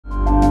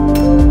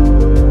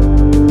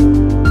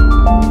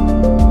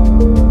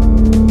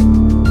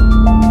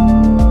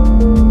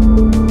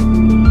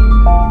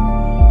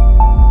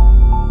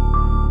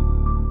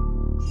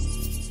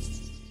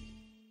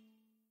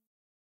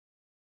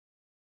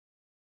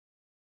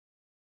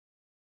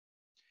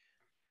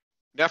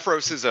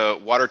Nephros is a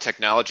water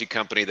technology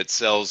company that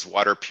sells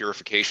water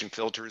purification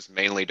filters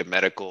mainly to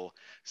medical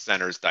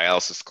centers,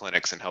 dialysis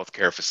clinics, and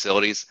healthcare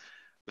facilities.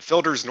 The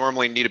filters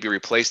normally need to be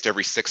replaced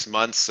every 6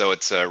 months, so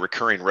it's a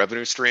recurring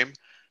revenue stream.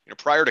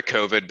 Prior to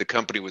COVID, the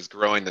company was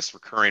growing this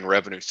recurring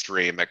revenue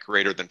stream at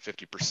greater than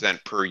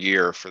 50% per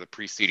year for the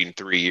preceding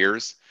 3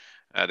 years.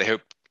 They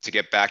hope to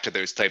get back to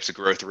those types of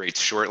growth rates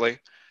shortly.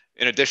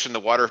 In addition to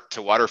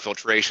water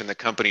filtration, the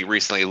company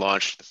recently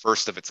launched the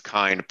first of its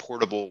kind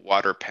portable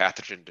water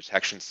pathogen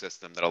detection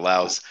system that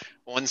allows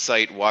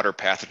on-site water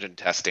pathogen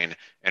testing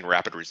and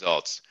rapid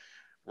results.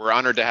 We're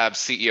honored to have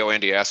CEO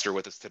Andy Astor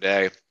with us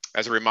today.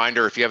 As a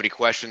reminder, if you have any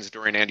questions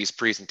during Andy's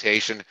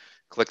presentation,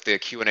 click the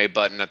Q&A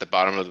button at the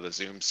bottom of the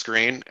Zoom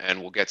screen, and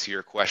we'll get to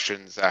your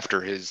questions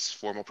after his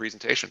formal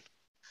presentation.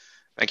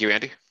 Thank you,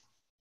 Andy.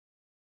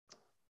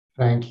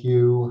 Thank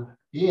you,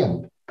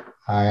 Ian.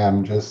 I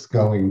am just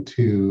going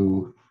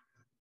to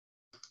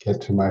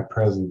get to my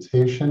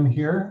presentation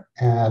here,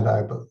 and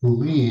I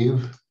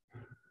believe,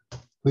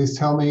 please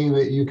tell me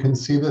that you can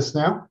see this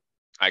now.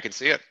 I can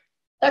see it.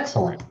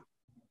 Excellent.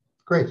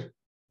 Great.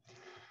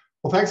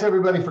 Well, thanks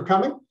everybody for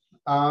coming.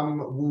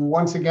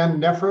 Once again,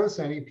 Nephros,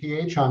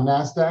 NEPH on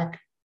NASDAQ.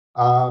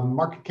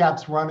 Market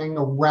cap's running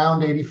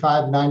around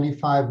 85,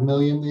 95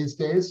 million these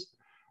days,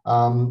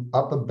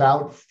 up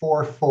about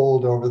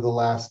fourfold over the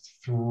last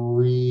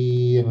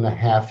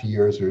 3.5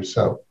 years or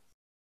so.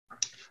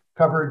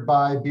 Covered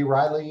by B.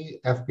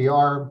 Riley,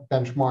 FBR,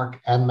 Benchmark,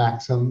 and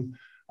Maxim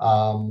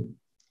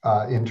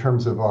in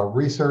terms of our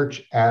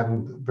research,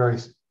 and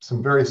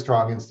some very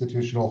strong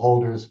institutional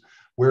holders.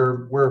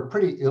 We're a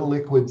pretty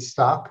illiquid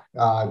stock,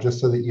 just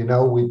so that you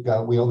know.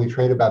 We only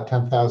trade about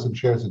 10,000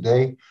 shares a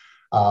day.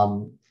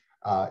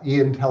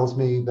 Ian tells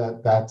me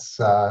that that's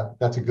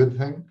a good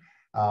thing.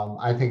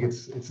 I think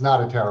it's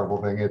not a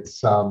terrible thing.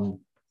 It's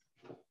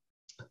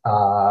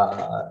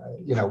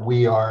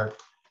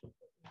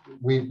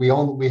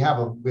we have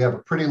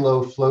a pretty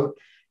low float,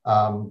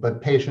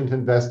 but patient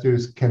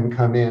investors can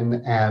come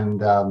in,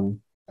 and the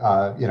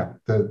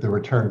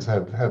returns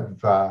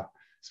have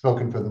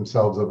spoken for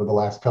themselves over the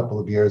last couple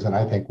of years, and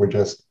I think we're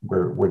just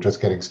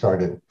getting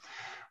started.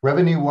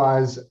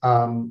 Revenue-wise,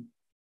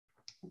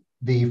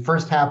 the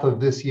first half of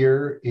this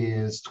year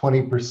is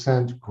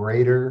 20%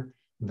 greater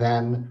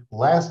than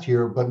last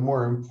year, but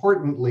more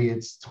importantly,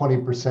 it's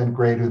 20%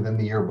 greater than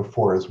the year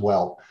before as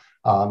well.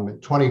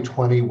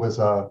 2020 was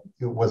a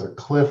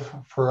cliff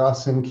for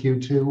us in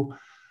Q2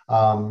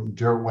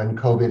 when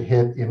COVID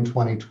hit in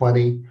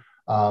 2020.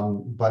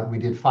 But we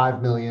did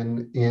 5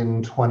 million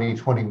in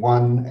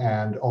 2021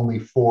 and only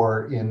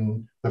 4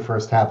 in the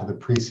first half of the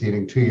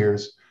preceding 2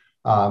 years,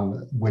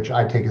 which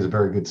I take as a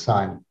very good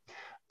sign.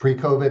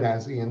 Pre-COVID,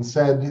 as Ian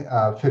said,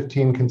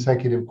 15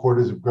 consecutive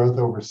quarters of growth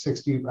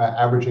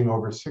averaging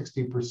over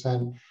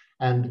 60%.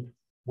 And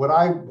what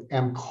I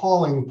am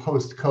calling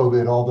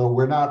post-COVID, although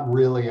we're not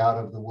really out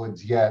of the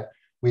woods yet,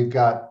 we've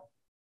got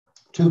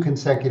 2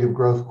 consecutive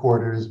growth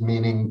quarters,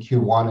 meaning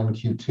Q1 and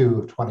Q2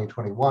 of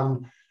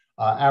 2021,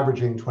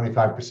 averaging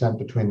 25%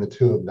 between the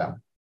two of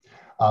them.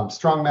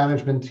 Strong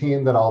management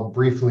team that I'll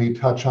briefly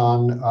touch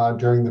on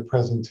during the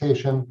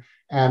presentation.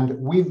 And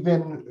we've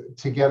been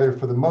together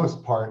for the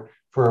most part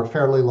for a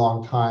fairly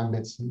long time.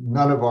 It's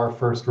none of our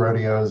first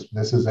rodeos.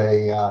 This is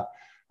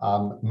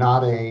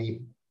not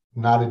a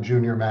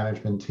junior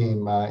management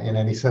team in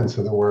any sense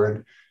of the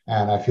word,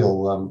 and I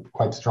feel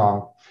quite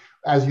strong.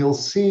 As you'll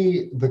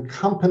see, the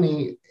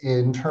company,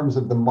 in terms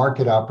of the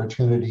market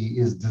opportunity,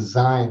 is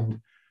designed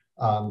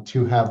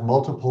to have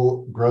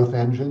multiple growth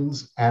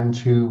engines and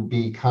to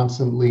be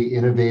constantly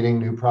innovating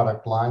new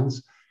product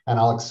lines. And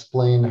I'll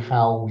explain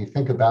how we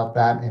think about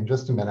that in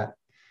just a minute.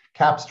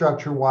 Cap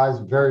structure wise,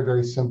 very,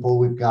 very simple.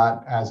 We've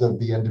got, as of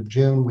the end of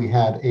June, we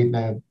had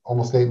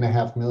almost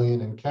 8.5 million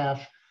in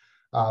cash.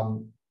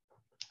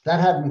 That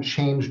hadn't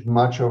changed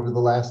much over the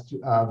last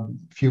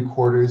few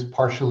quarters,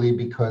 partially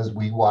because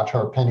we watch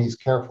our pennies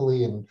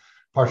carefully, and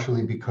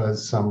partially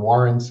because some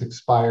warrants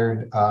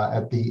expired in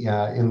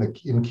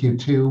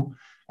Q2,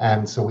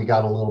 and so we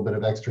got a little bit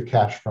of extra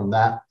cash from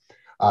that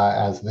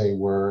as they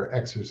were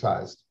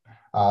exercised.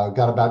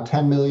 Got about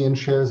 10 million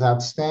shares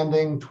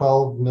outstanding,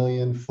 12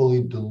 million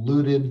fully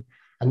diluted,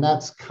 and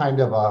that's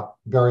kind of a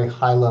very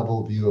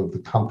high-level view of the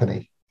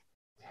company.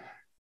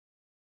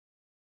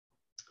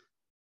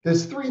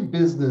 There's 3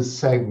 business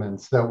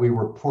segments that we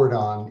report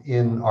on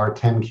in our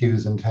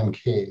 10Qs and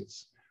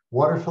 10Ks: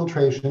 water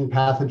filtration,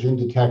 pathogen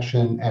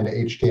detection, and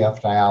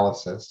HDF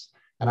dialysis.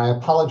 And I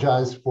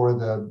apologize for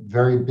the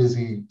very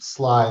busy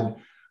slide.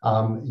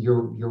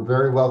 You're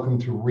very welcome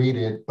to read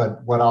it,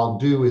 but what I'll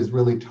do is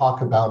really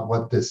talk about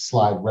what this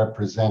slide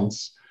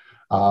represents,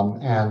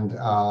 and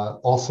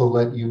also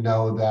let you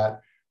know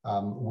that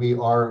we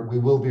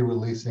will be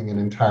releasing an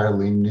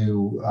entirely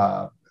new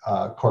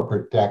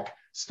corporate deck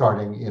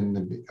starting in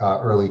the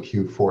early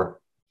Q4.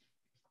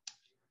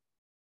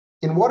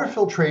 In water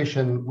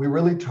filtration, we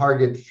really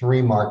target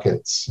 3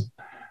 markets.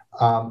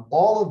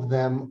 All of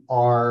them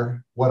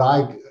are what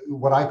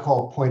I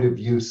call point of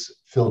use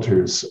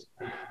filters.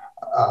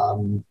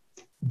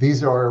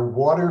 These are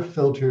water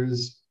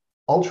filters,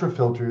 ultra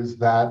filters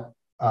that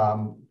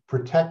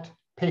protect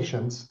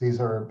patients. These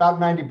are about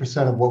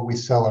 90% of what we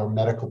sell are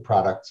medical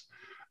products.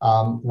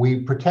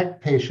 We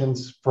protect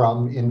patients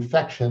from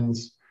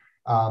infections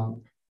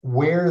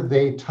where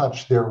they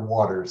touch their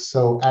water.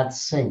 So at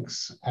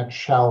sinks, at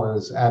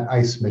showers, at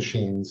ice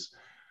machines.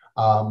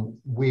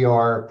 We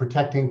are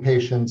protecting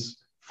patients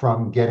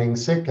from getting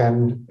sick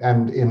and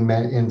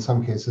in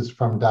some cases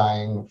from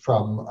dying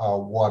from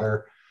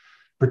water,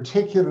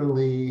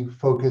 particularly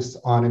focused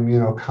on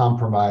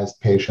immunocompromised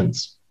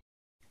patients.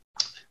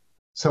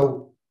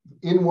 So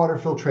in water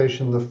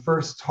filtration, the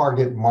first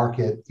target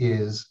market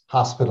is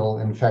hospital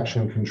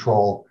infection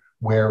control,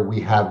 where we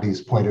have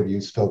these point of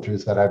use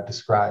filters that I've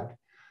described.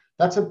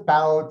 That's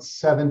about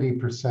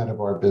 70%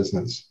 of our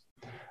business.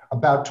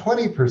 About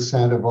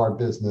 20% of our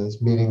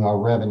business, meaning our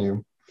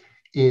revenue,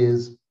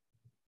 is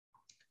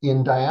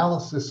in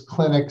dialysis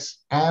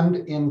clinics and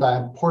in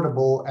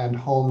portable and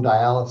home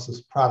dialysis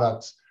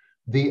products.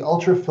 The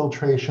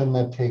ultrafiltration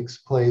that takes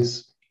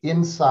place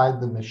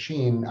inside the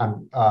machine,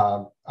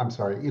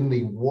 in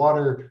the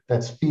water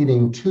that's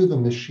feeding to the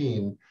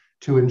machine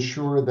to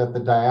ensure that the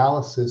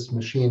dialysis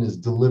machine is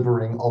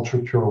delivering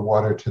ultrapure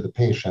water to the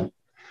patient.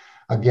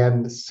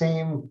 Again, the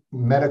same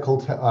medical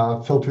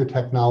filter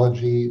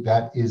technology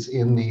that is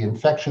in the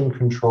infection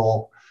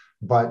control,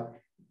 but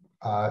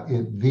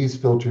these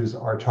filters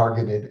are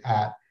targeted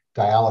at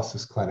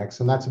dialysis clinics,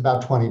 and that's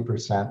about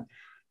 20%.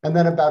 And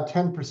then about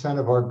 10%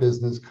 of our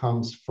business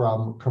comes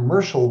from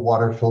commercial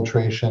water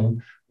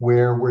filtration,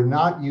 where we're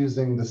not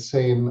using the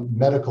same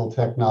medical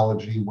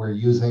technology. We're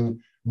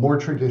using more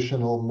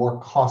traditional,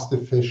 more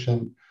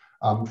cost-efficient,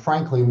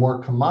 frankly,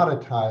 more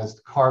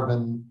commoditized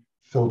carbon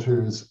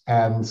filters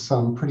and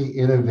some pretty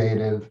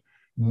innovative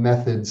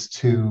methods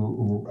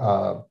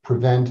to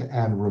prevent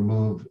and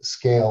remove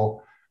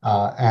scale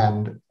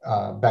and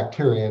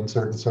bacteria in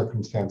certain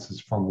circumstances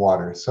from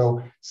water.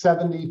 So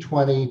 70,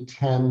 20,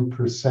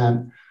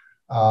 10%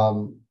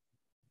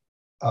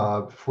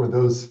 for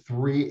those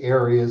three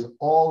areas,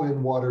 all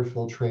in water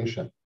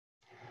filtration.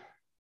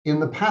 In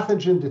the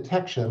pathogen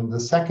detection, the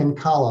second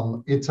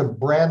column, it's a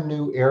brand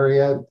new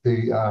area.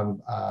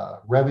 The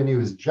revenue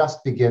is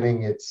just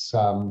beginning. It's,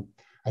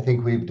 I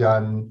think we've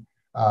done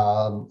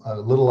a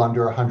little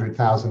under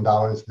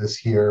 $100,000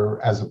 this year,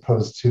 as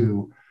opposed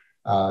to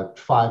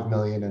 $5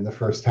 million in the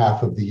first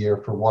half of the year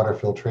for water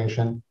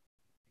filtration.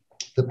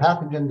 The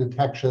pathogen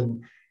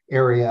detection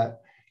area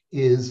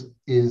is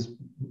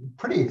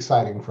pretty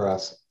exciting for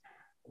us.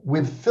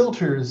 With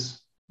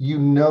filters,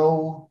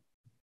 the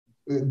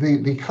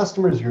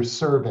customers you're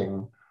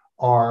serving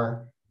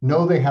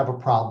know they have a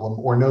problem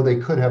or know they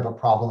could have a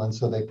problem, and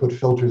so they put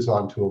filters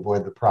on to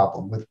avoid the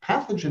problem. With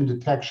pathogen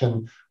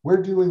detection,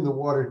 we're doing the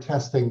water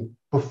testing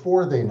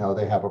before they know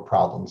they have a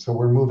problem. So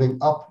we're moving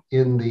up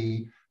in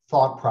the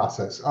thought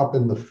process, up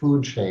in the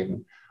food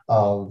chain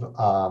of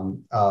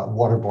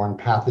waterborne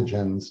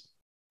pathogens.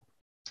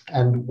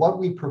 And what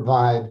we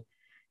provide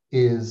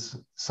is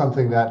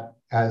something that,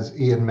 as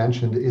Ian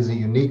mentioned, is a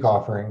unique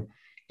offering.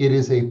 It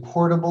is a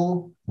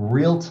portable,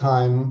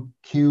 real-time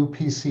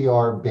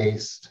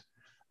qPCR-based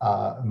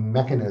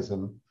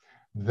mechanism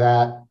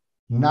that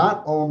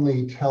not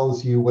only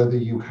tells you whether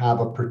you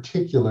have a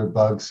particular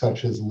bug,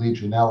 such as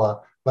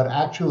Legionella, but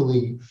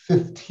actually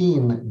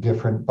 15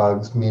 different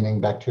bugs, meaning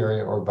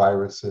bacteria or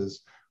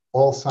viruses,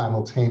 all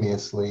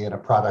simultaneously in a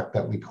product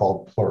that we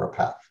call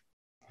Pluripath.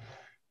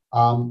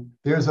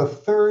 There's a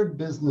third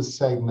business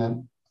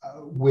segment,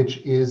 which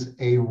is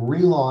a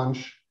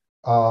relaunch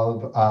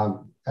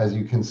of, as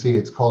you can see,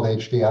 it's called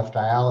HDF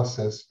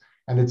dialysis,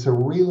 and it's a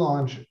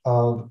relaunch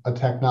of a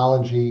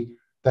technology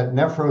that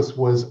Nephros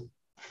was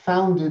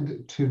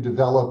founded to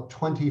develop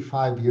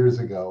 25 years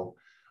ago,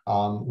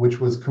 which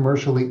was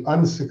commercially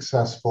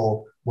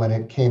unsuccessful when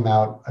it came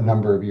out a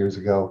number of years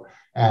ago.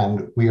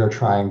 And we are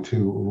trying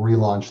to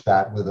relaunch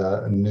that with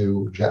a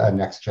new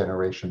next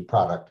generation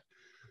product.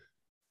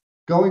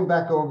 Going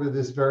back over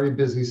this very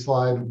busy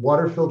slide,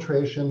 water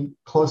filtration,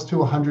 close to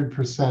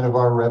 100% of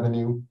our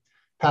revenue.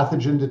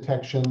 Pathogen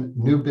detection,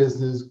 new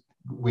business.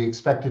 We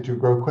expect it to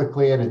grow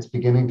quickly, and it's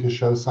beginning to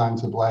show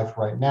signs of life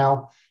right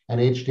now. And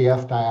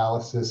HDF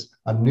dialysis,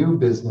 a new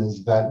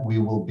business that we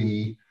will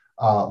be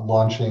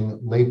launching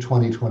late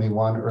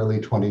 2021, early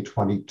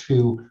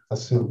 2022,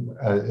 as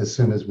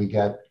soon as we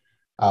get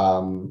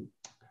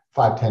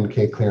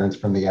 510(k) clearance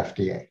from the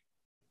FDA.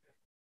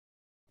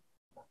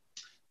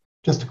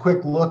 Just a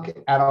quick look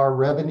at our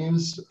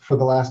revenues for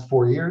the last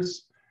 4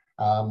 years.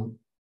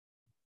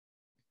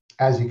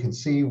 As you can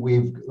see,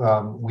 we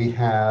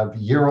have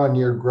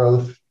year-on-year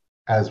growth,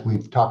 as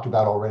we've talked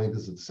about already.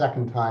 This is the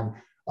second time,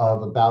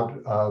 of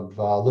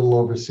a little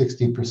over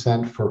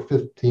 60% for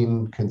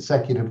 15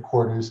 consecutive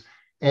quarters,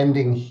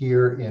 ending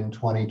here in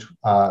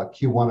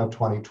Q1 of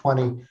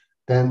 2020.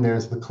 Then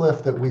there's the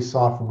cliff that we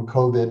saw from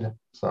COVID.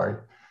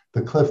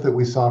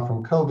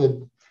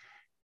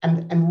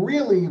 And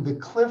really, the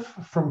cliff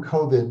from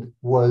COVID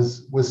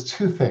was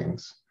two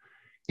things.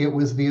 It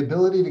was the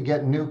ability to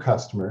get new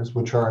customers,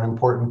 which are an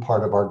important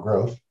part of our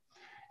growth.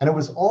 And it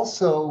was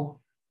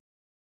also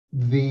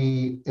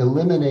the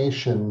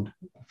elimination,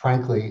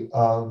 frankly,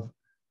 of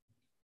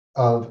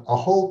a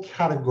whole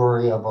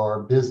category of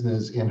our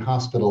business in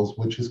hospitals,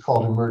 which is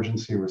called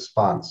emergency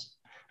response.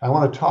 I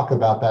want to talk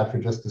about that for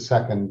just a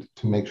second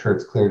to make sure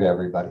it's clear to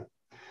everybody.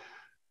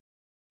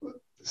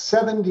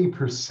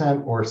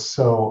 70% or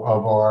so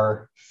of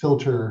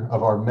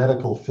our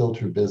medical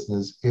filter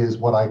business is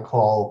what I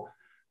call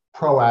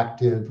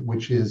proactive,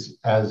 which is,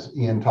 as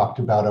Ian talked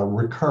about, a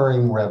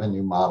recurring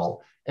revenue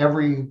model.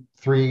 Every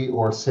 3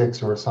 or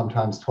 6 or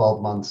sometimes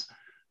 12 months,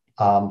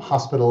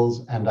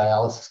 hospitals and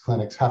dialysis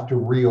clinics have to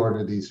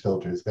reorder these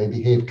filters. They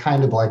behave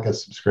kind of like a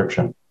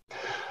subscription.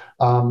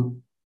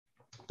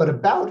 But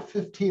about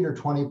 15 or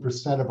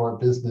 20% of our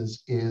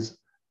business is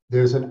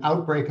there's an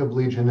outbreak of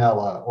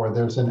Legionella, or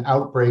there's an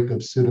outbreak of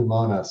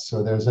Pseudomonas,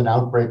 or there's an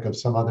outbreak of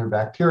some other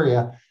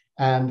bacteria.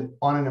 And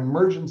on an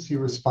emergency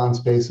response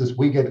basis,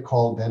 we get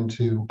called in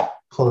to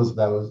close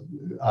those,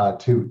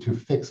 to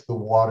fix the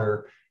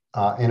water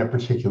in a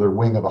particular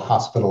wing of a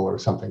hospital or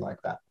something like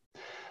that.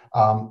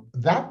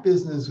 That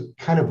business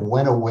kind of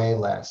went away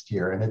last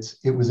year. And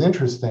it was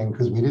interesting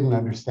because we didn't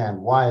understand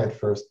why at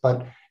first,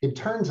 but it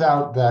turns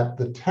out that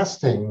the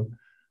testing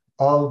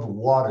of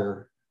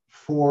water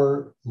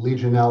for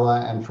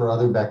Legionella and for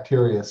other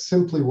bacteria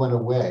simply went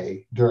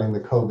away during the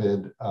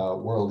COVID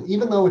world,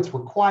 even though it's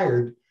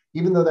required,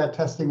 even though that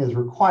testing is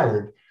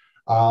required.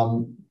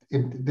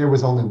 There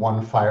was only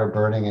one fire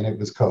burning, and it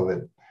was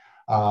COVID.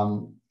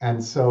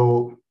 And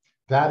so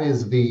that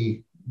is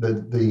the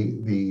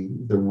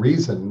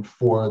reason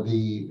for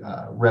the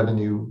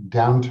revenue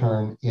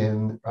downturn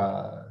in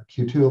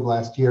Q2 of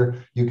last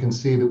year. You can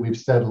see that we've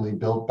steadily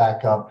built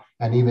back up,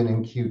 and even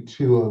in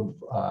Q2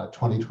 of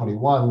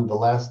 2021, the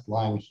last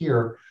line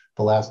here,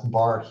 the last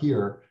bar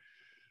here,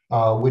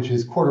 which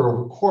is quarter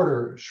over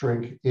quarter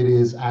shrink, it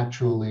is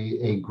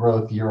actually a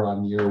growth year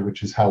on year,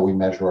 which is how we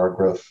measure our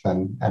growth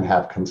and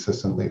have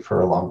consistently for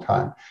a long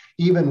time.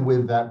 Even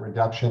with that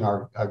reduction,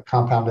 our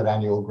compounded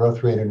annual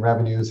growth rate in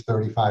revenue is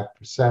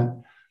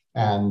 35%.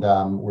 And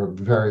we're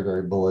very,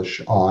 very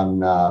bullish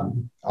on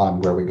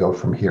where we go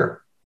from here.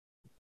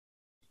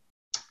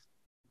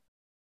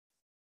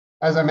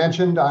 As I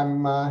mentioned,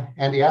 I'm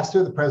Andy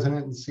Astor, the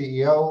president and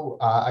CEO.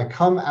 I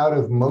come out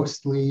of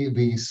mostly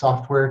the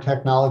software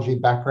technology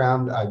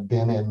background. I've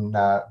been in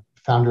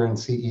founder and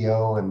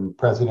CEO and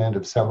president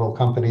of several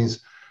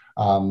companies.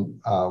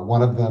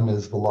 One of them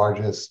is the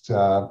largest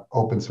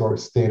open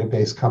source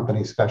database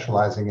company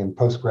specializing in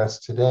Postgres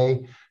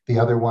today. The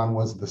other one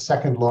was the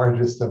second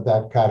largest of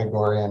that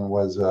category and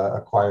was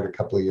acquired a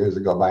couple of years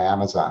ago by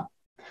Amazon.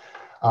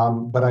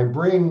 But I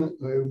bring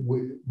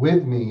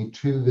with me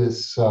to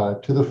this,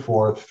 to the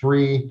fore,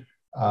 3,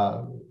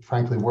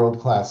 frankly,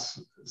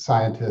 world-class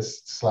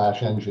scientists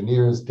 /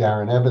 engineers.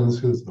 Darren Evans,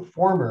 who's the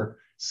former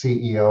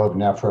CEO of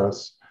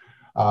Nephros,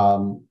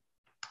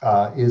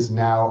 is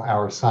now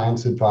our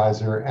science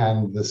advisor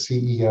and the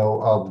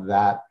CEO of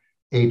that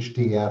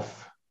HDF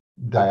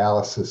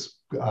dialysis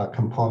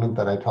component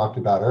that I talked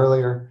about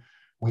earlier.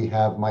 We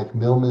have Mike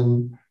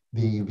Millman,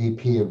 the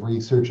VP of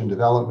Research and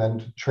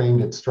Development, trained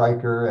at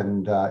Stryker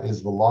and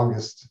is the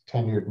longest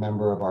tenured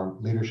member of our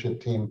leadership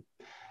team.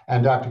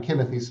 And Dr.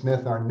 Timothy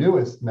Smith, our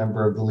newest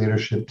member of the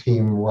leadership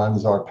team,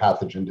 runs our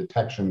pathogen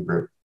detection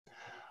group.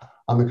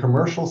 On the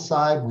commercial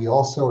side, we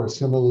also are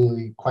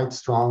similarly quite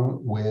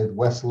strong with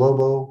Wes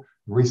Lobo,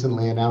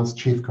 recently announced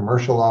Chief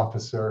Commercial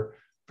Officer,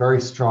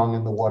 very strong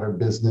in the water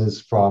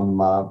business from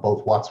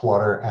both Watts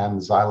Water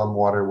and Xylem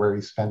Water, where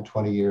he spent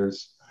 20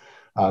 years.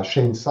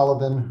 Shane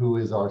Sullivan, who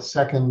is our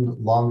second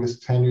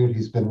longest tenured,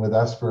 he's been with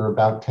us for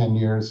about 10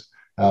 years.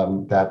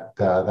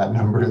 That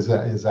number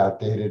is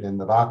outdated in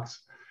the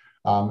box.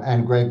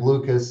 And Greg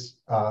Lucas,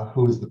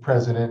 who is the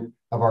president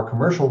of our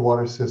commercial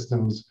water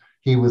systems.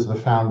 He was the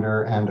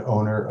founder and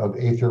owner of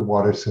Aether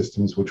Water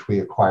Systems, which we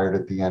acquired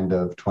at the end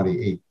of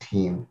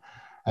 2018.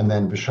 And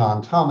then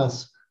Vishon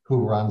Thomas, who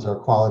runs our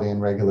quality and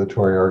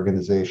regulatory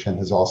organization,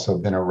 has also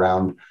been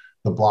around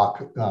the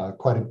block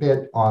quite a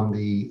bit on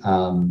the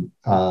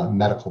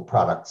medical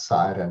product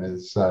side and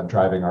is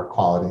driving our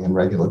quality and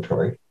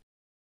regulatory.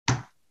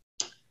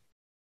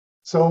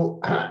 So,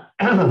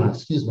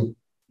 excuse me,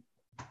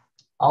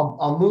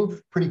 I'll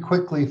move pretty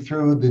quickly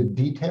through the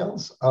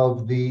details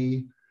of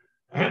the,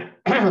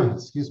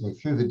 excuse me,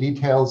 through the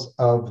details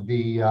of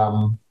the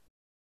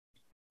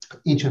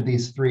each of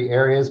these 3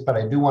 areas, but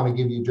I do want to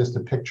give you just a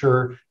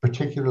picture,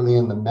 particularly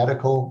in the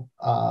medical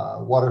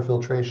water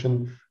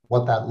filtration,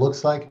 what that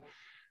looks like.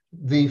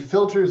 The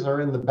filters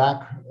are in the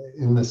back,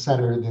 in the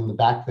center, in the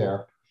back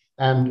there.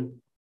 And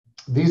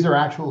these are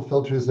actual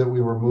filters that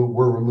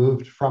were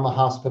removed from a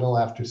hospital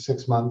after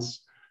 6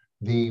 months.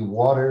 The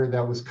water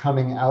that was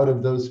coming out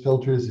of those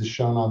filters is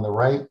shown on the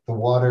right. The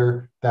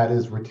water that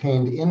is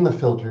retained in the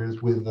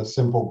filters with a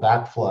simple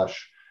backflush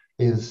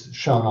is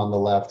shown on the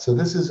left. So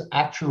this is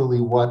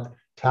actually what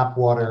tap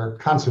water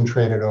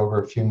concentrated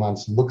over a few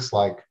months looks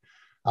like.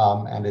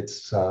 And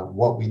it's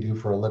what we do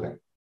for a living.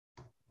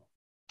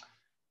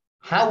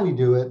 How we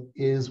do it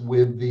is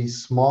with the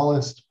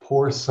smallest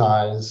pore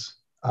size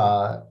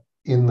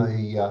in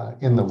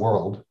the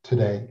world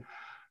today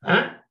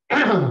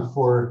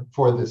for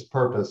this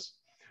purpose.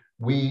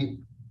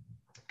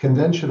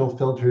 Conventional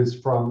filters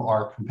from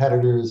our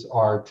competitors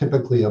are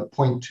typically a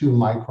 0.2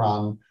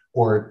 micron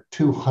or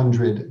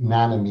 200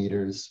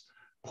 nanometers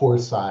pore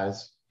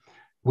size,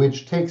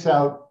 which takes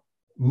out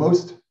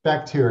most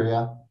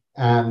bacteria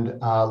and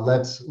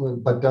does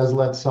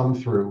let some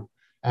through,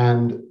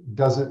 and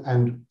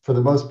for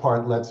the most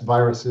part lets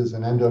viruses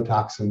and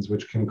endotoxins,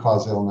 which can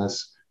cause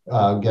illness,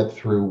 get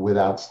through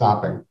without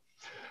stopping.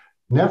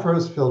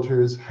 Nephros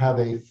filters have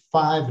a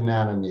 5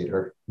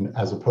 nanometer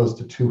as opposed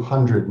to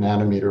 200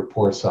 nanometer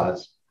pore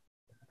size.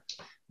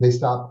 They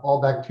stop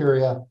all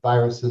bacteria,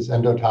 viruses,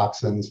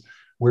 endotoxins.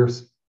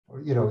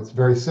 It's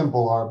very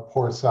simple. Our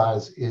pore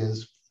size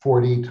is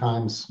 40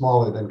 times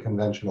smaller than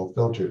conventional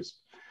filters.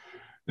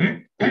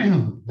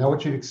 Now,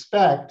 what you'd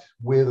expect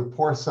with a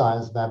pore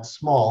size that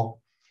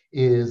small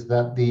is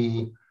that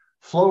the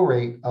flow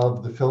rate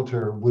of the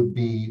filter would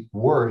be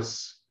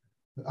worse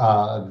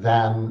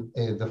than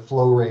the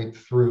flow rate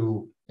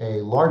through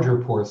a larger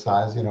pore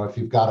size. If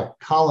you've got a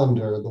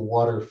colander, the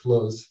water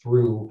flows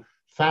through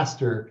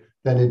faster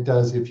than it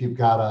does if you've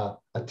got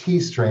a tea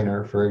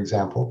strainer, for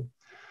example.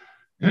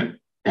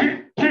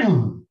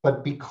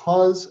 But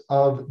because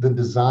of the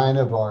design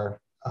of our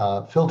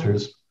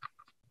filters,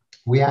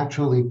 we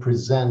actually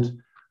present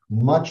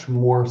much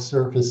more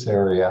surface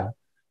area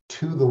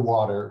to the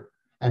water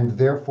and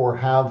therefore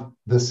have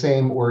the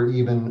same or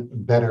even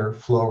better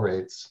flow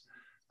rates.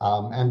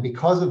 And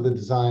because of the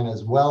design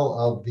as well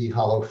of the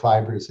hollow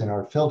fibers in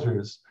our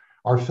filters,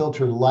 our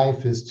filter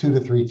life is 2 to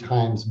 3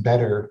 times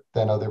better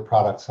than other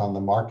products on the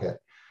market.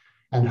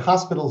 And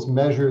hospitals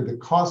measure the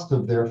cost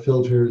of their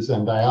filters,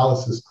 and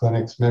dialysis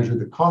clinics measure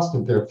the cost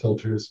of their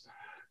filters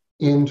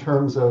in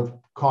terms of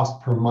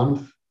cost per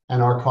month.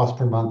 And our cost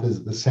per month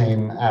is the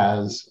same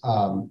as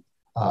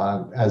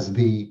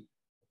the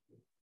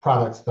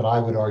products that I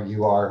would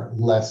argue are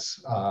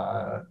less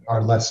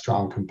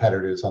strong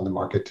competitors on the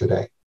market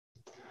today.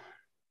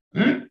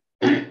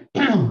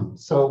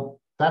 So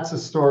that's the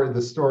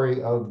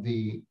story of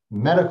the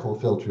medical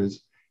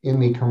filters. In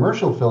the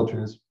commercial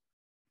filters,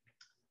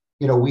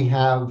 we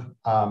have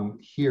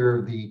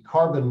here the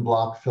carbon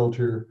block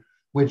filter,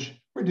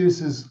 which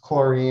reduces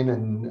chlorine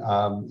and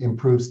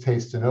improves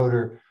taste and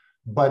odor.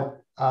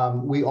 But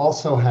we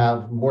also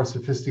have more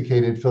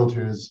sophisticated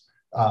filters,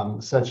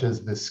 such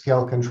as the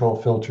scale control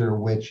filter,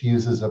 which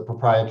uses a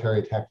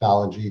proprietary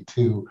technology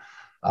to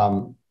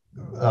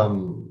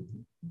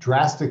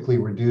drastically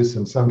reduce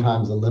and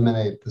sometimes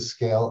eliminate the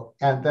scale,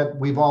 and that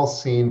we've all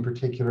seen,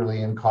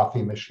 particularly in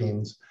coffee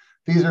machines.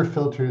 These are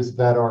filters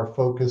that are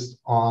focused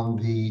on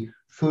the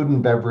food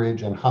and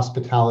beverage and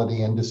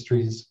hospitality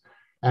industries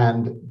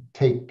and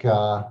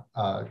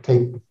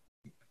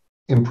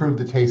improve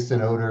the taste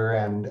and odor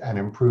and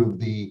improve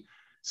the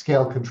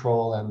scale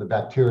control and the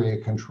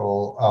bacteria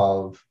control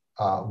of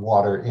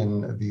water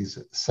in these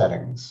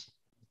settings.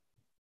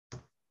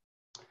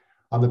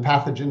 On the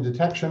pathogen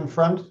detection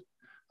front,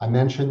 I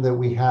mentioned that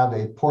we have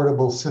a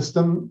portable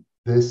system.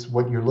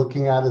 What you're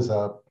looking at is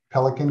a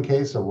Pelican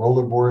case, a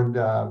rollerboard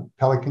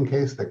Pelican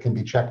case that can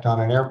be checked on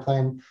an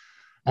airplane.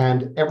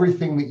 And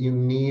everything that you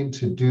need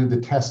to do the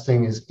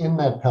testing is in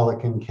that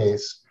Pelican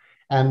case.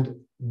 And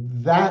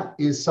that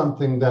is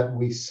something that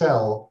we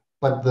sell,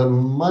 but the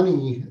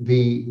money,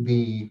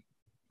 the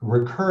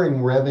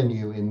recurring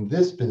revenue in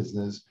this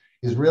business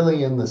is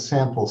really in the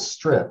sample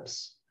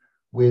strips,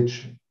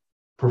 which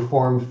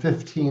perform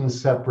 15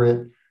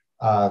 separate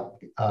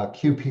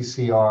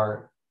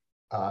qPCR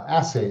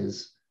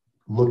assays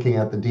looking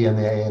at the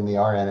DNA and the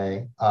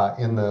RNA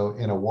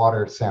in a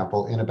water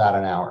sample in about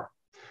an hour.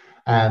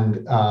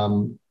 And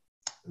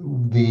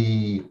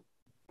the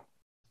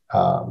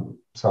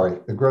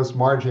gross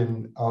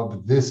margin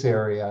of this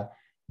area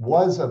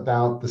was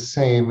about the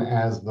same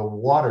as the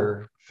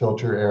water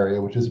filter area,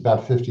 which is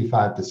about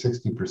 55 to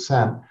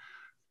 60%.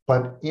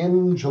 But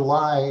in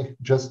July,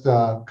 just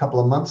a couple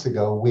of months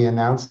ago, we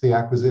announced the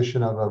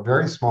acquisition of a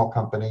very small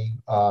company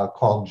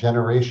called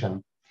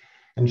Generation.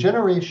 And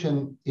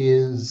Generation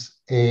is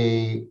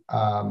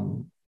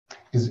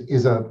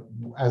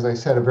as I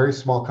said, a very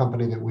small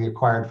company that we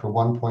acquired for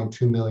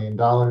 $1.2 million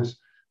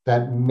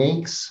that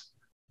makes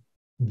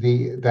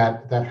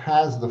that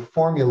has the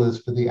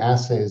formulas for the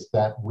assays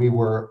that we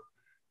were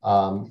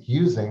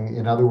using.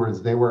 In other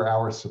words, they were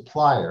our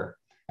supplier.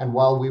 And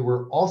while we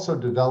were also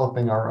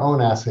developing our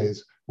own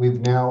assays, we've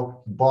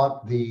now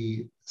bought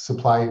the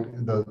supply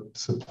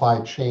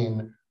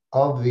chain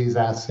of these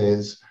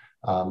assays.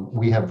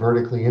 We have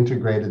vertically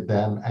integrated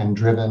them and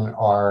driven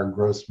our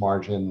gross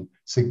margin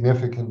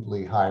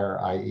significantly higher,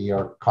 i.e.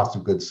 our cost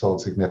of goods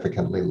sold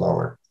significantly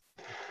lower.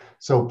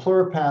 So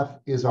Pluripath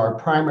is our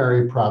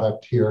primary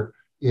product here.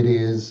 It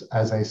is,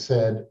 as I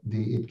said,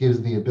 it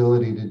gives the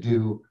ability to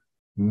do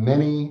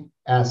many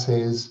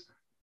assays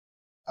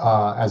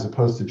as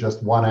opposed to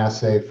just one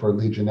assay for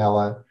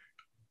Legionella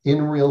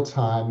in real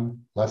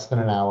time, less than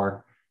an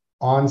hour,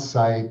 on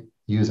site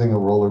using a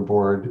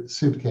rollerboard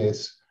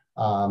suitcase.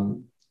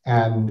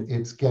 and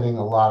it's getting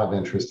a lot of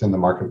interest in the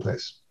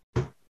marketplace.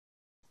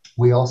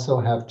 We also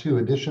have 2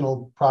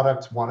 additional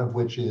products, one of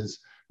which is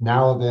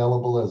now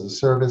available as a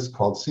service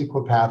called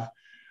SequaPath,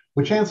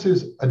 which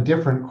answers a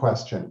different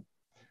question.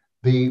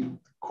 The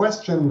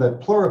question that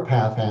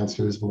Pluripath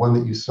answers, the one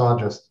that you saw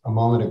just a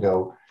moment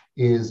ago,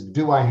 is,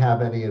 do I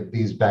have any of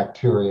these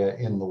bacteria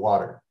in the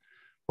water?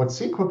 What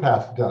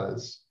SequaPath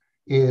does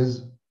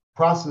is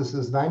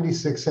processes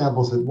 96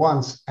 samples at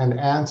once and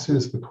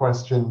answers the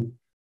question,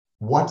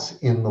 what's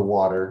in the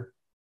water?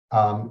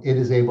 It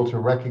is able to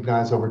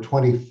recognize over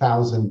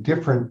 20,000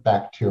 different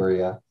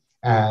bacteria,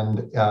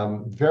 and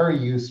very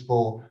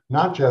useful,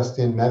 not just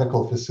in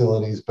medical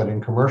facilities, but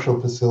in commercial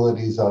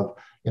facilities of,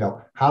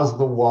 how's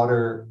the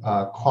water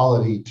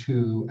quality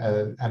to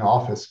an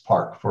office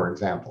park, for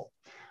example.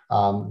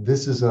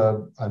 This is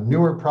a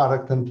newer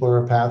product than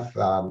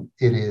Pluripath.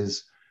 It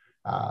is,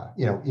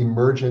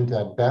 emergent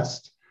at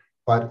best,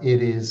 but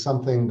it is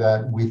something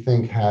that we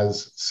think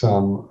has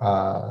some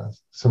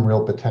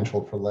real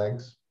potential for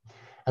legs.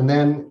 And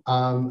then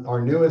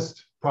our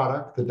newest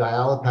product, the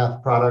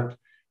Dialipath product,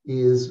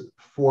 is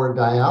for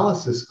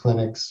dialysis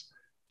clinics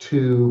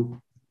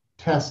to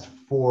test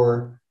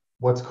for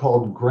what's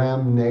called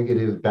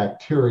gram-negative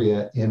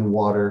bacteria in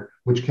water,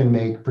 which can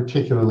make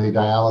particularly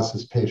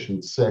dialysis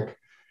patients sick.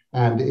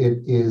 And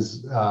it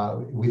is,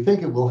 we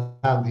think it will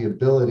have the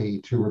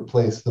ability to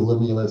replace the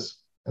Limulus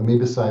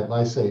amebicide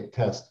lysate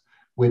test,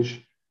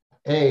 which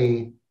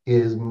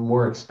is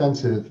more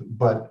expensive,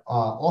 but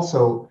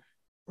also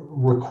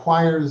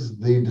requires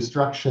the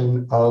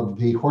destruction of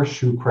the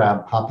horseshoe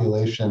crab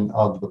population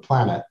of the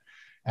planet.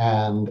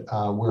 And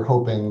we're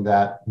hoping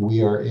that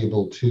we are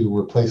able to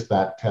replace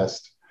that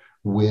test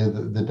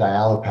with the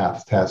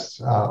Dialipath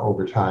tests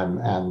over time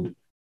and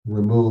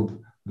remove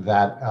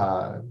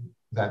that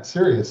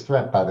serious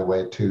threat, by the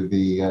way, to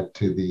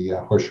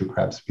the horseshoe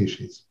crab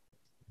species.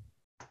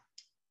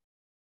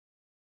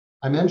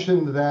 I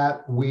mentioned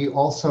that we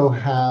also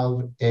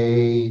have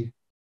a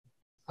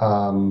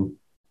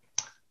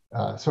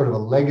sort of a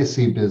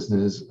legacy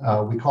business.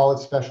 We call it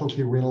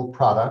Specialty Renal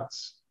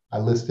Products. I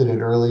listed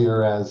it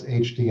earlier as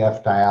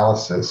HDF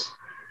dialysis.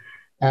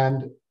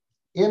 And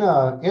in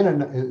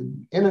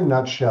a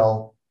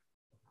nutshell,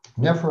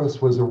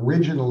 Nephros was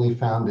originally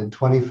founded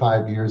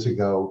 25 years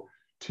ago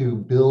to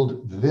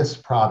build this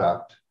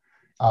product.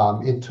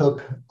 It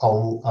took,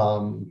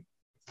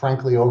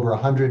 frankly, over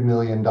 $100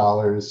 million,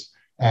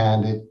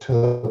 and it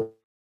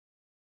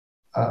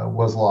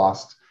was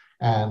lost.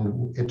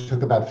 And it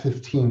took about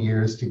 15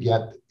 years to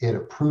get it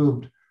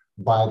approved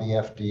by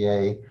the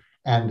FDA.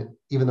 And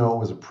even though it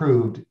was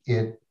approved,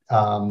 the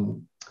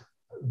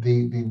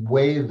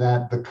way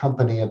that the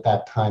company at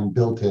that time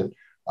built it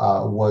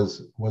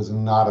was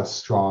not a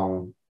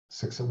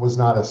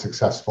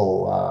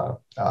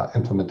successful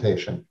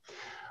implementation.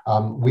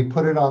 We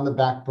put it on the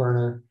back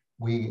burner.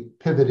 We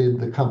pivoted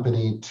the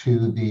company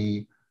to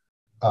the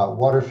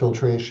water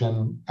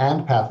filtration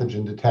and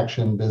pathogen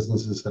detection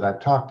businesses that I've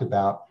talked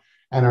about,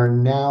 and are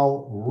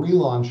now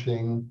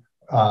relaunching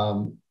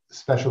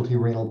Specialty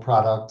Renal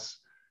Products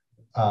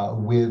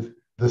with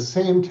the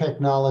same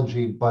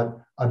technology, but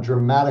a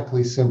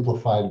dramatically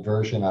simplified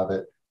version of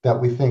it that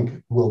we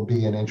think will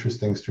be an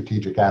interesting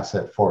strategic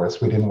asset for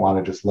us. We didn't want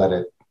to just let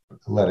it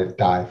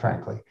die,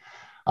 frankly.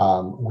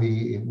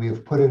 We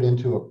have put it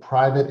into a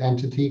private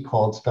entity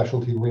called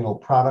Specialty Renal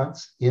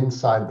Products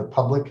inside the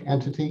public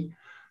entity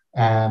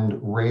and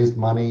raised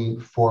money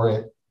for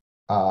it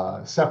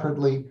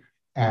separately.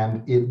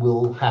 And it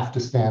will have to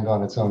stand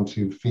on its own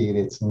 2 feet.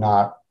 It's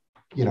not,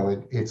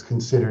 it's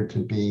considered to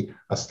be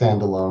a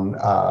standalone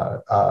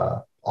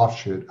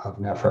offshoot of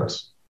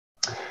Nephros.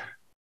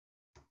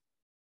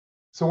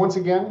 So once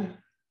again,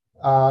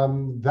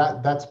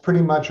 that's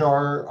pretty much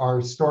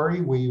our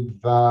story.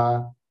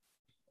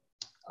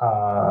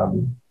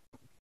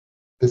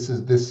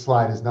 This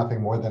slide is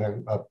nothing more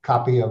than a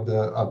copy of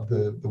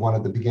the one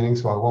at the beginning,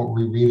 so I won't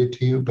reread it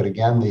to you. But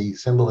again, the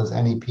symbol is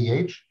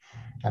NEPH.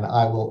 And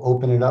I will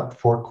open it up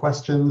for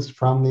questions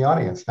from the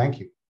audience. Thank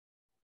you.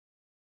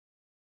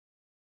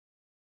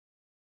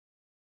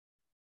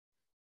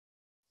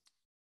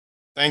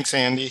 Thanks,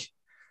 Andy.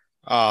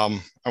 I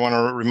want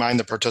to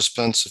remind the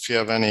participants, if you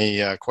have any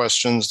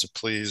questions, to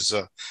please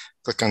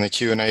click on the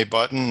Q&A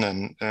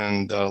button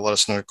and let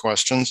us know your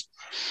questions.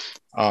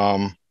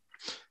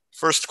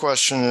 First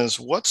question is,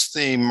 what's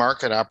the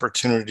market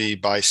opportunity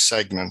by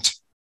segment?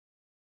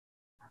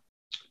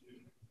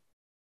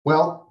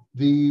 Well,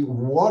 the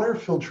water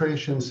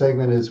filtration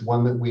segment is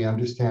one that we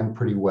understand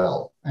pretty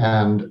well.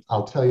 And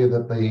I'll tell you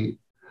that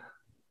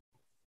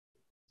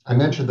I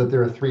mentioned that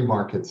there are 3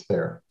 markets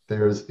there.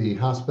 There's the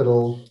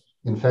hospital,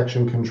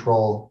 infection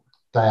control,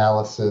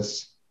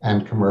 dialysis,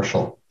 and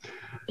commercial.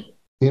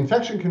 The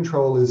infection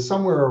control is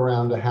somewhere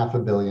around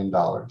 $500 million.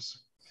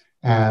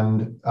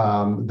 And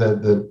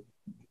the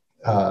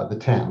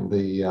TAM,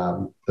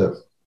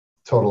 the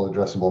total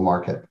addressable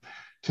market.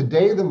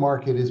 Today, the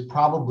market is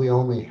probably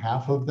only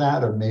half of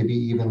that, or maybe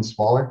even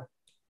smaller.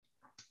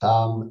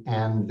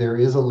 And there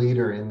is a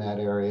leader in that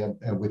area,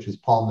 which is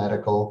Paul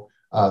Medical,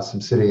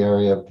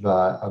 subsidiary of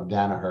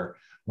Danaher.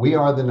 We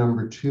are the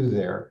number 2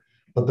 there,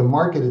 but the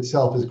market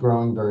itself is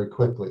growing very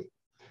quickly.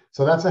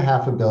 So that's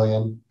 $500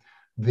 million.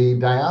 The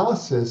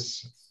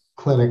dialysis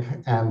clinic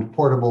and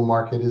portable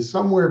market is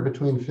somewhere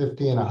between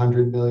 $50 and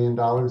 $100 million.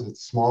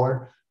 It's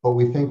smaller, but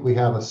we think we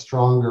have a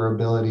stronger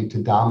ability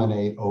to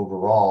dominate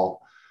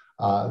overall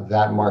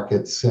that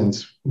market,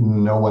 since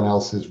no one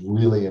else is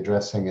really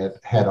addressing it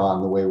head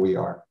on the way we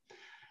are.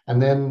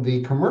 And then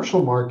the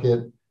commercial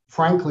market,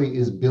 frankly,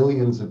 is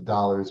billions of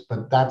dollars,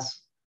 but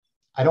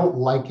I don't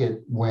like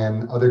it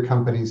when other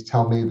companies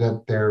tell me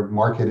that their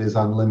market is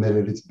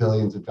unlimited, it's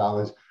billions of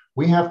dollars.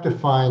 We have to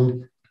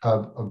find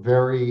a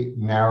very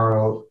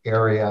narrow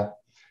area.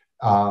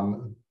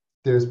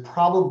 There's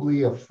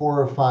probably a $4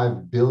 or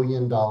 $5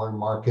 billion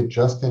market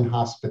just in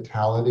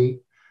hospitality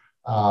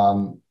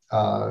and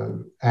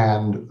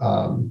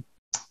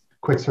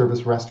quick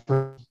service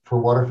restaurants for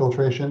water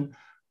filtration.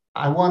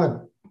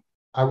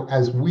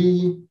 As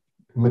we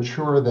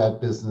mature that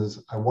business,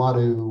 I want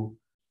to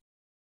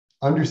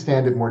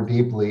understand it more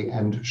deeply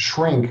and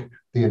shrink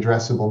the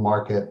addressable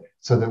market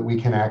so that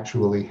we can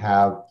actually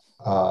have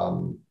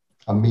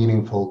a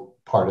meaningful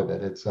part of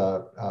it. It's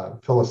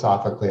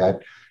philosophically,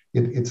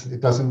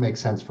 it doesn't make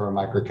sense for a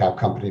microcap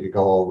company to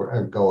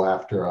go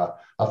after a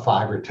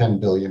 $5 or $10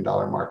 billion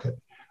market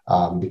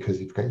because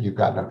you've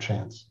got no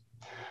chance.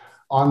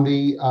 On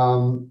the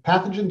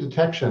pathogen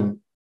detection,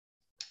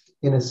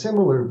 in a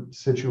similar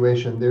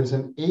situation, there's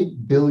an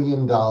 $8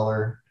 billion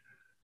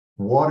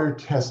water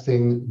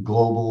testing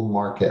global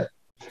market.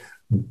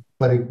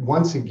 But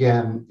once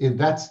again,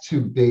 that's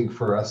too big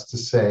for us to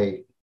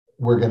say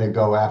we're going to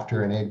go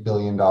after an $8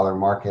 billion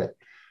market.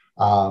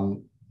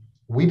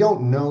 We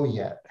don't know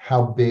yet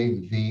how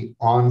big the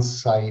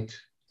on-site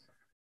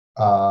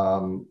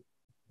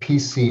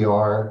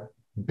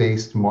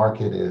PCR-based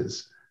market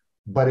is,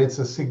 but it's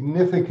a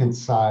significant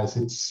size.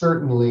 It's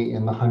certainly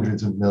in the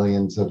hundreds of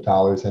millions of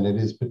dollars, and it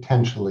is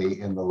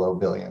potentially in the low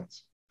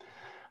billions.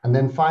 And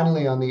then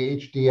finally, on the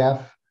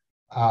HDF,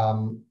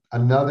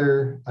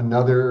 another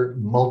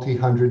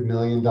multi-hundred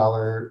million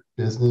dollar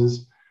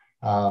business.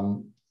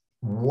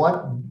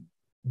 What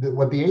the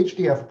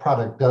HDF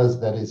product does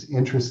that is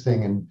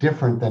interesting and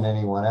different than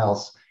anyone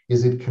else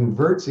is it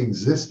converts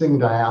existing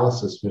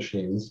dialysis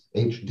machines,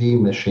 HD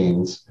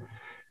machines,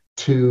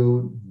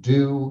 to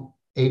do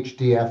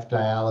HDF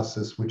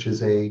dialysis, which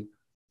is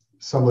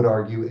some would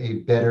argue, a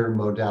better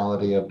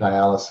modality of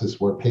dialysis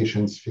where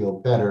patients feel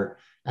better.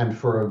 And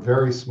for a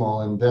very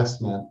small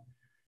investment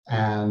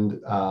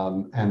and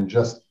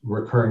just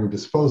recurring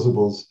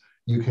disposables,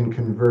 you can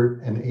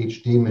convert an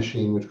HD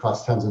machine, which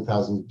costs tens of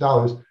thousands of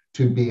dollars,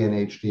 to be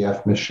an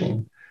HDF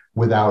machine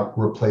without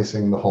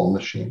replacing the whole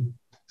machine.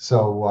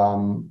 So,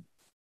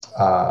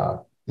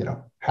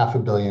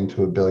 $500 million to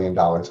 $1 billion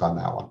on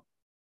that one.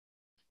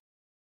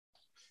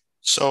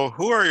 So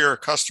who are your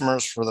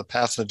customers for the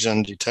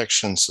pathogen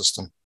detection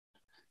system?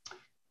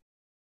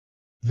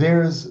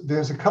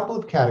 There's a couple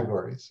of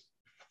categories.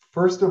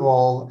 First of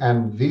all,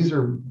 and these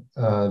are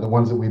the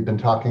ones that we've been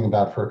talking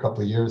about for a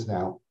couple of years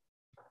now,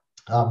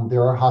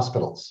 there are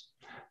hospitals.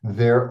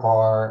 There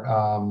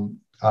are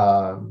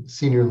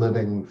senior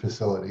living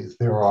facilities.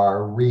 There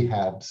are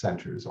rehab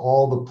centers.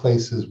 All the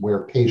places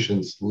where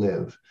patients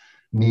live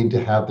need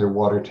to have their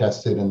water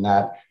tested, and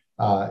that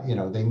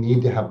they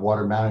need to have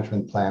water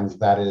management plans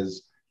that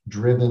is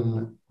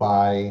driven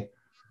by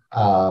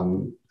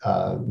CMS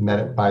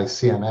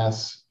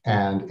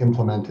and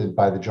implemented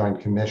by the Joint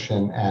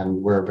Commission, and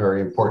we're a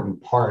very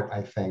important part,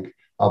 I think,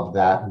 of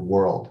that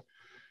world.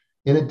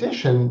 In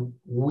addition,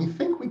 we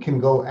think we can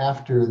go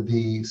after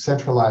the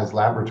centralized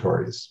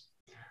laboratories,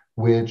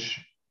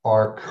 which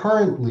are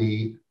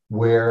currently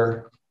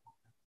where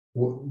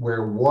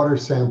water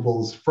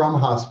samples from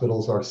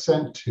hospitals are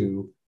sent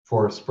to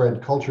for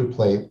spread culture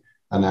plate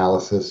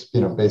analysis,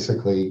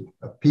 basically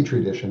a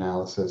petri dish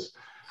analysis,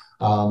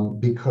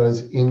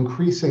 because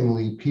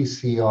increasingly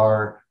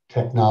PCR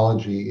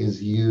technology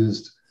is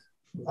used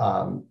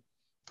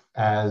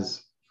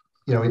as,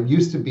 it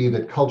used to be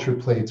that culture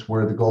plates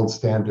were the gold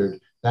standard.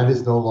 That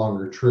is no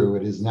longer true.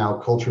 It is now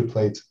culture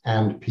plates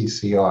and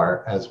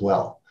PCR as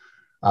well.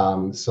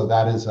 So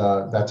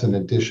that's an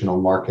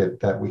additional market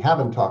that we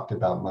haven't talked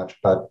about much,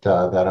 but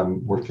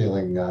that we're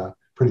feeling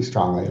pretty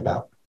strongly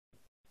about.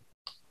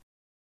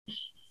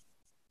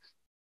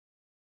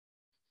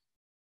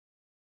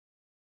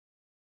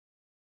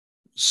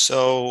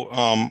 So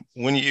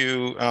when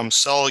you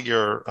sell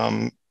your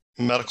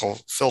medical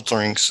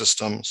filtering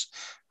systems,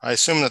 I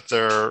assume that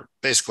they're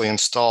basically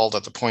installed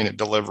at the point of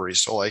delivery,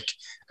 so like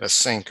at a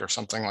sink or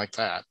something like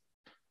that.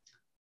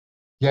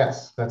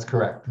 Yes, that's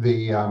correct.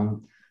 The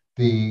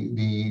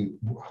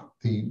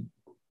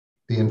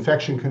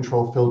infection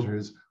control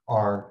filters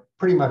are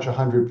pretty much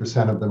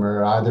 100% of them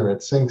are either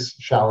at sinks,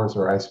 showers,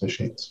 or ice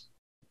machines.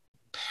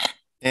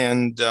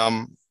 And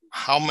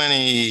how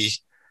many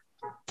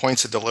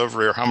points of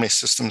delivery or how many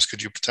systems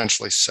could you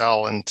potentially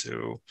sell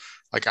into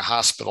like a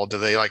hospital?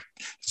 Does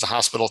a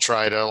hospital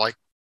try to like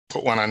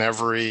put one on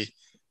every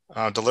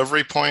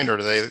delivery point, or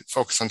do they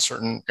focus on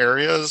certain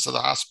areas of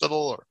the hospital?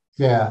 Or?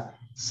 Yeah,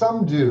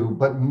 some do,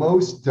 but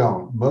most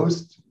don't.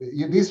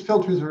 These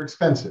filters are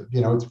expensive.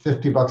 It's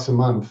 $50 a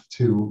month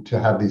to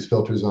have these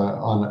filters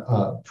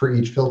on for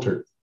each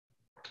filter,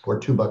 or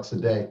 $2 a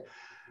day.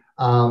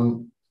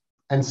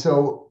 And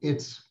so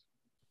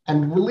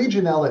and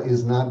Legionella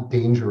is not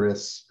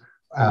dangerous.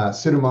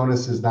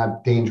 Pseudomonas is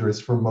not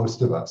dangerous for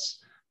most of us,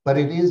 but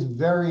it is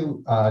very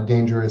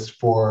dangerous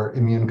for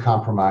immune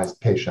compromised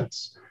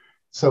patients.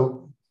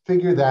 So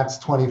figure that's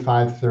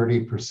 25, 30% of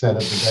the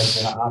beds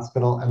in a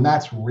hospital. And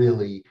that's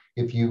really,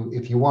 if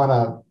you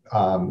want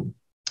to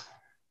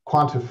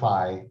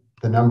quantify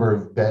the number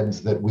of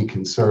beds that we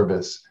can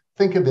service,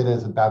 think of it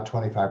as about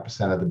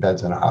 25% of the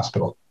beds in a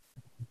hospital.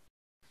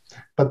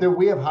 But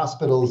we have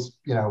hospitals,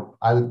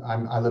 I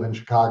live in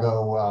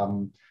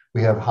Chicago.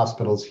 We have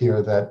hospitals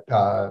here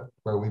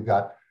where we've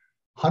got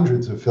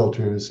hundreds of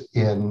filters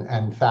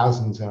and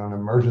thousands on an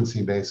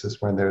emergency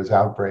basis when there's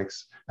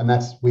outbreaks. And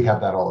we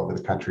have that all over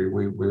the country.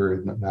 We're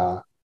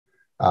in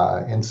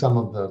some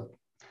of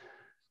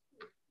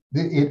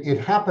it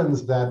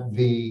happens that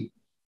the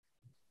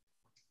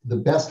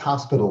best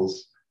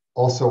hospitals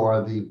also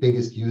are the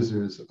biggest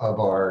users of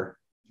our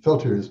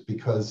filters,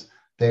 because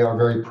they are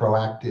very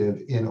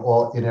proactive in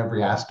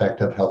every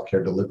aspect of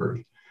healthcare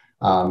delivery.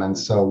 And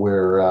so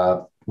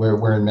we're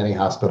in many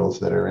hospitals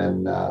that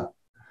are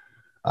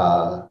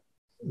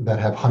that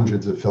have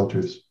hundreds of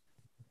filters.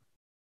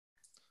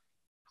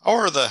 How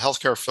are the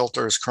healthcare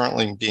filters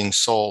currently being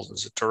sold?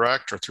 Is it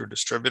direct or through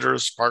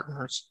distributors,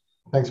 partners?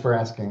 Thanks for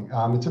asking.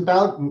 It's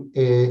about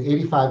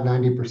 85,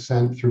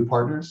 90% through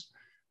partners.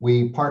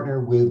 We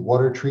partner with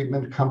water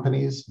treatment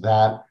companies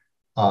that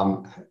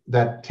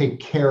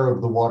take care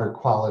of the water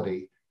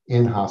quality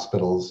in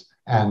hospitals,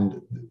 and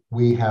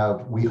we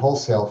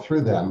wholesale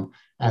through them,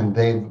 and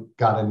they've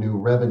got a new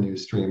revenue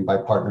stream by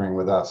partnering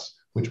with us,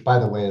 which, by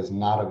the way, is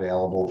not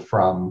available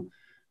from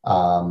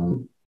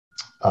Paul.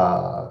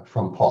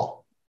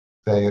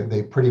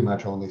 They pretty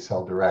much only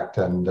sell direct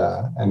and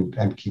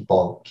keep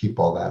all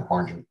that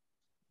margin.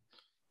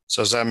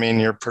 So does that mean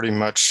you're pretty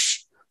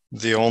much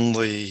the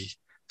only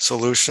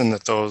solution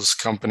that those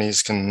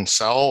companies can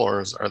sell,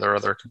 or are there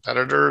other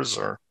competitors?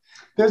 Or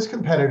there's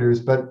competitors,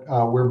 but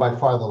we're by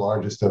far the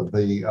largest of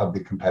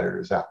the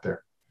competitors out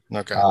there.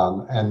 Okay.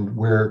 And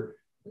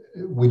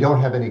we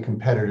don't have any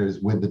competitors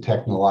with the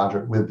technology,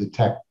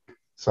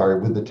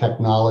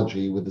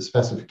 with the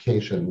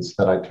specifications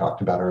that I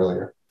talked about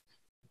earlier.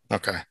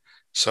 Okay.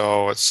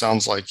 So it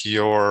sounds like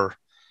your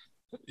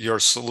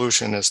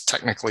solution is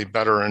technically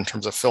better in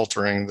terms of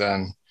filtering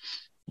than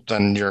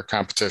your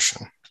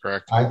competition,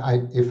 correct?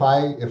 If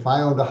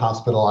I owned a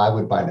hospital, I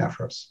would buy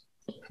Nephros.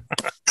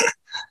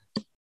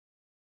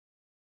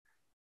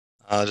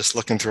 Just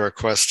looking through our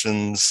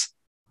questions.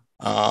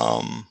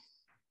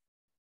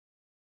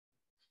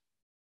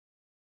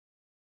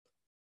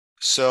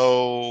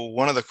 So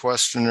one of the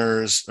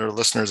questioners or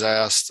listeners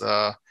asked,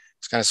 was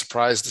kind of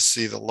surprised to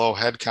see the low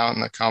headcount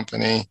in the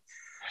company,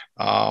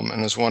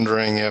 and was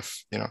wondering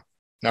if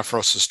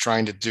Nephros is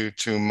trying to do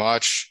too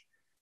much.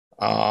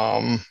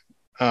 It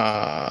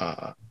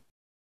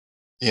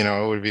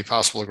would be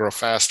possible to grow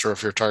faster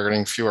if you're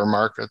targeting fewer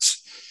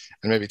markets,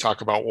 and maybe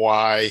talk about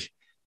why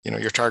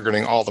you're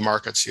targeting all the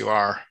markets you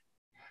are.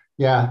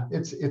 Yeah,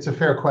 it's a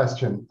fair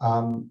question.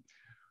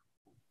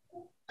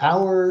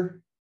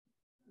 Our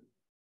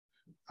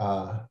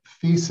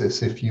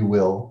thesis, if you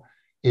will,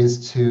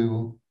 is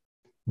to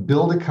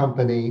build a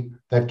company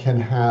that can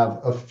have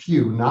a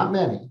few, not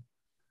many,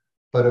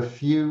 but a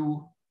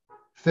few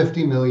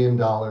 $50 million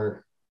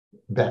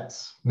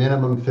bets,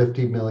 minimum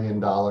 $50 million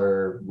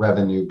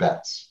revenue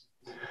bets.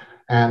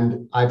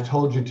 And I've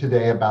told you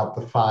today about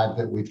the 5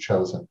 that we've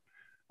chosen.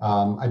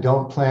 I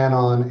don't plan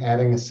on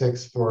adding a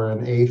 6th or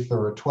an 8th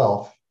or a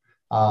 12th.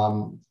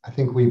 I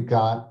think we've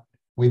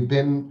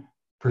been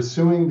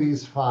pursuing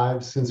these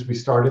 5 since we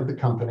started the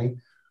company.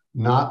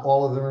 Not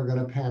all of them are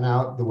going to pan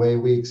out the way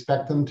we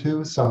expect them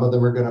to. Some of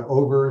them are going to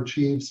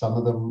overachieve. Some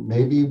of them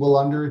maybe will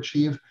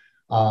underachieve.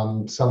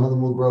 Some of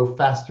them will grow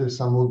faster.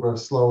 Some will grow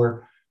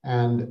slower.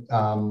 And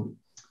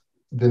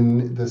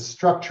the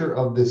structure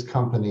of this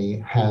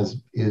company is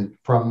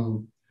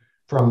from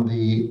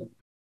the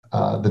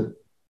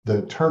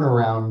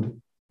turnaround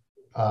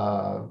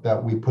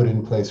that we put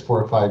in place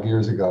 4 or 5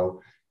 years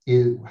ago.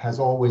 It has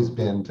always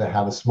been to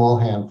have a small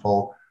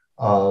handful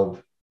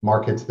of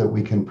markets that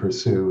we can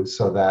pursue,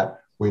 so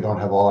that we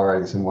don't have all our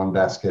eggs in one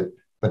basket,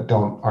 but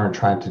aren't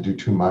trying to do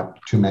too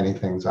many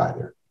things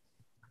either.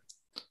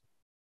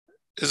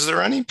 Is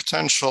there any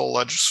potential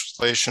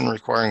legislation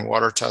requiring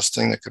water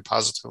testing that could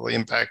positively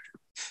impact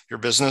your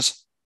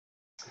business?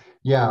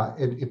 Yeah,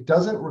 it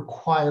doesn't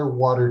require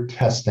water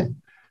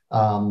testing.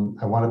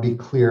 I want to be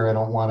clear. I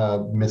don't want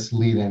to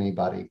mislead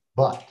anybody,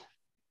 but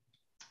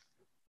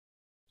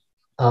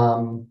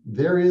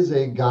there is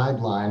a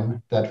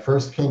guideline that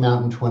first came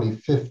out in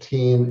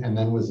 2015 and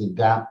then was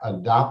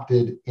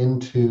adopted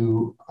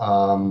into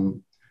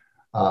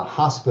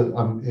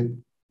hospital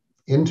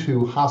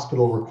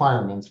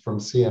requirements from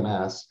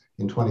CMS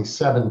in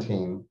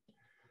 2017.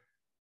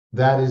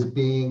 That is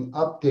being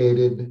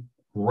updated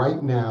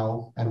right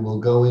now and will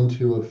go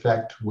into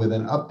effect with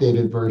an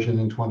updated version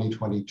in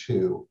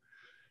 2022.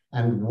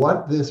 And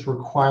what this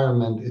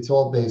requirement, it's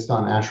all based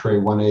on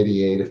ASHRAE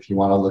 188 if you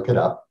want to look it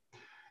up.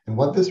 And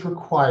what this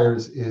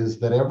requires is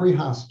that every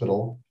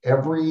hospital,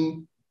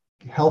 every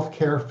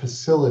healthcare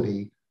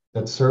facility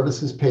that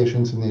services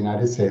patients in the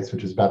United States,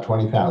 which is about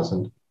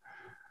 20,000,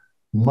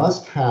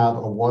 must have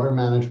a water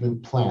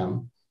management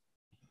plan.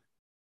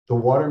 The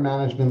water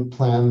management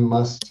plan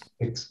must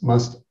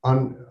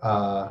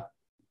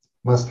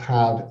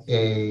have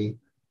a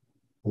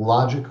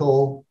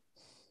logical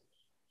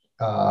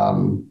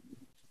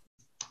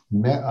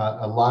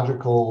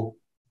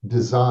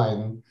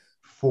design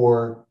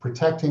for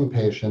protecting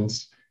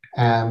patients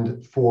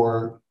and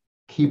for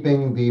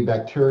keeping the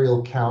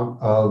bacterial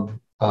count of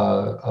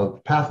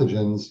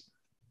pathogens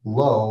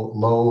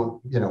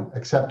low,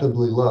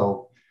 acceptably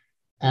low,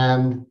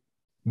 and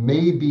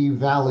may be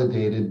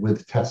validated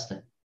with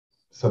testing.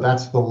 So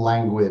that's the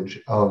language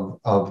of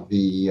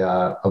the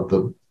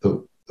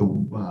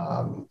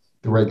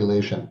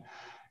regulation.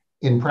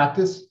 In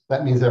practice,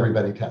 that means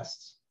everybody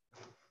tests.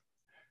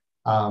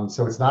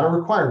 So it's not a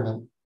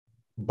requirement,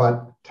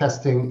 but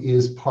testing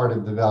is part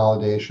of the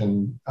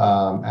validation.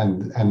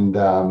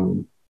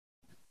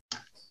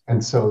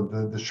 And so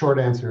the short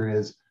answer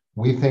is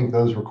we think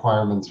those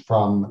requirements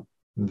from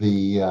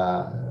the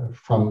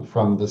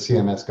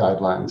CMS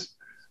guidelines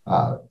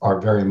are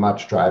very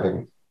much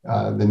driving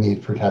the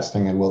need for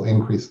testing and will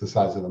increase the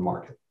size of the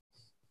market.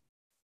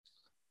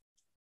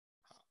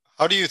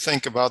 How do you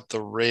think about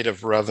the rate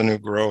of revenue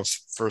growth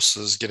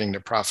versus getting to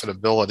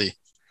profitability?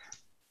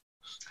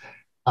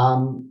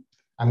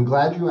 I'm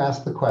glad you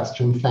asked the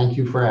question. Thank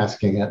you for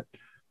asking it.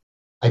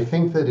 I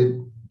think that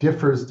it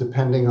differs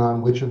depending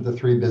on which of the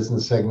three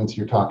business segments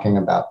you're talking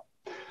about.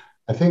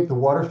 I think the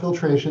water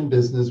filtration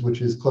business,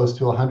 which is close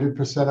to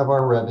 100% of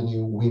our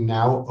revenue, we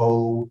now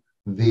owe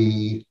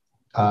the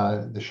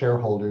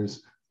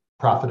shareholders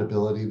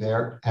profitability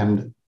there,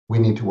 and we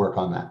need to work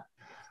on that.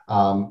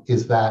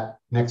 Is that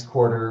next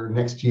quarter,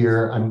 next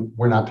year?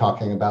 We're not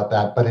talking about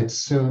that, but it's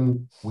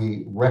soon.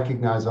 We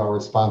recognize our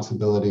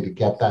responsibility to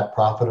get that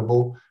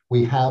profitable.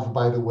 We have,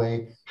 by the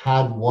way,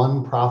 had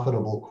one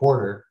profitable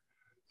quarter,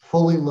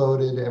 fully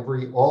loaded,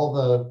 all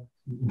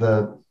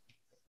the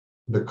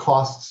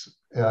costs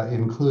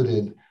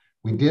included.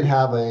 We did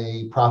have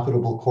a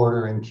profitable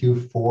quarter in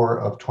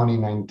Q4 of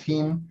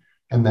 2019,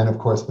 and then of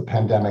course the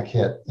pandemic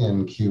hit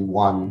in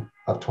Q1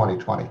 of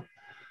 2020.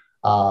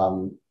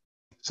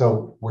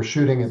 So we're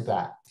shooting at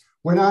that.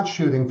 We're not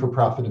shooting for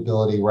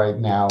profitability right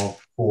now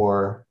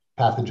for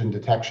pathogen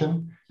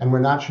detection, and we're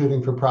not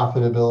shooting for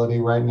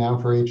profitability right now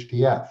for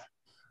HDF.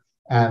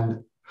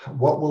 And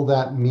what will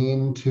that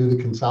mean to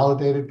the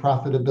consolidated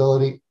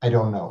profitability? I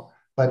don't know.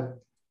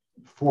 But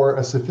for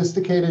a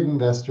sophisticated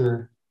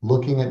investor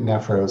looking at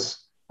Nephros,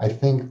 I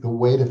think the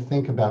way to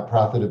think about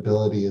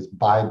profitability is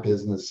by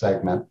business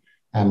segment.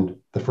 And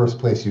the first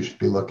place you should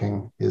be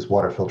looking is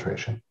water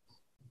filtration.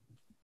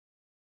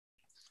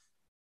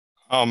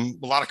 A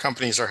lot of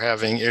companies are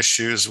having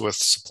issues with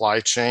supply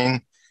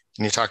chain.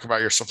 Can you talk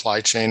about your supply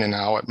chain and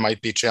how it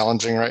might be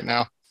challenging right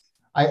now?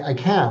 I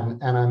can,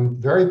 and I'm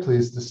very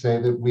pleased to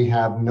say that we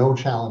have no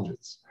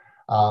challenges.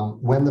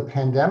 When the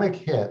pandemic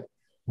hit,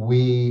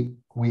 we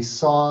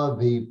saw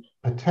the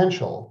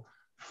potential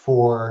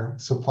for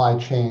supply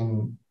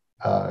chain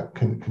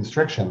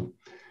constriction.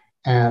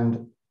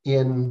 And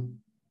in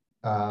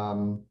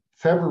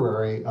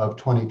February of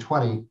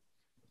 2020,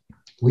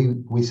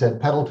 we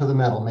said, pedal to the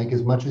metal, make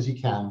as much as you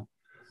can,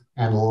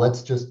 and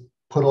let's just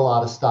put a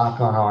lot of stock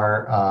on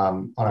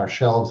our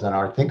shelves. And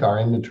I think our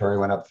inventory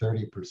went up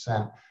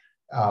 30%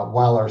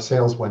 while our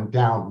sales went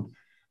down.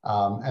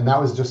 And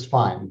that was just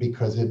fine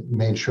because it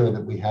made sure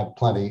that we had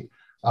plenty.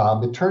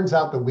 It turns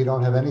out that we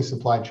don't have any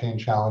supply chain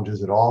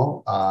challenges at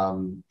all.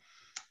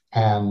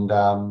 And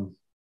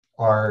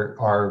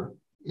our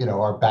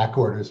back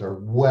orders are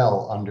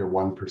well under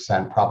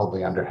 1%,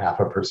 probably under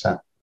 0.5%.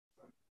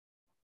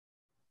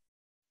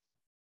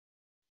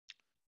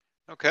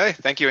 Okay,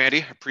 thank you,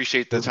 Andy.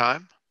 Appreciate the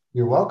time.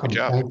 You're welcome.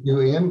 Thank you,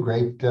 Ian.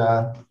 Great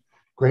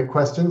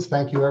questions.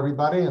 Thank you,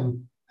 everybody,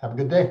 and have a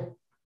good day.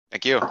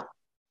 Thank you.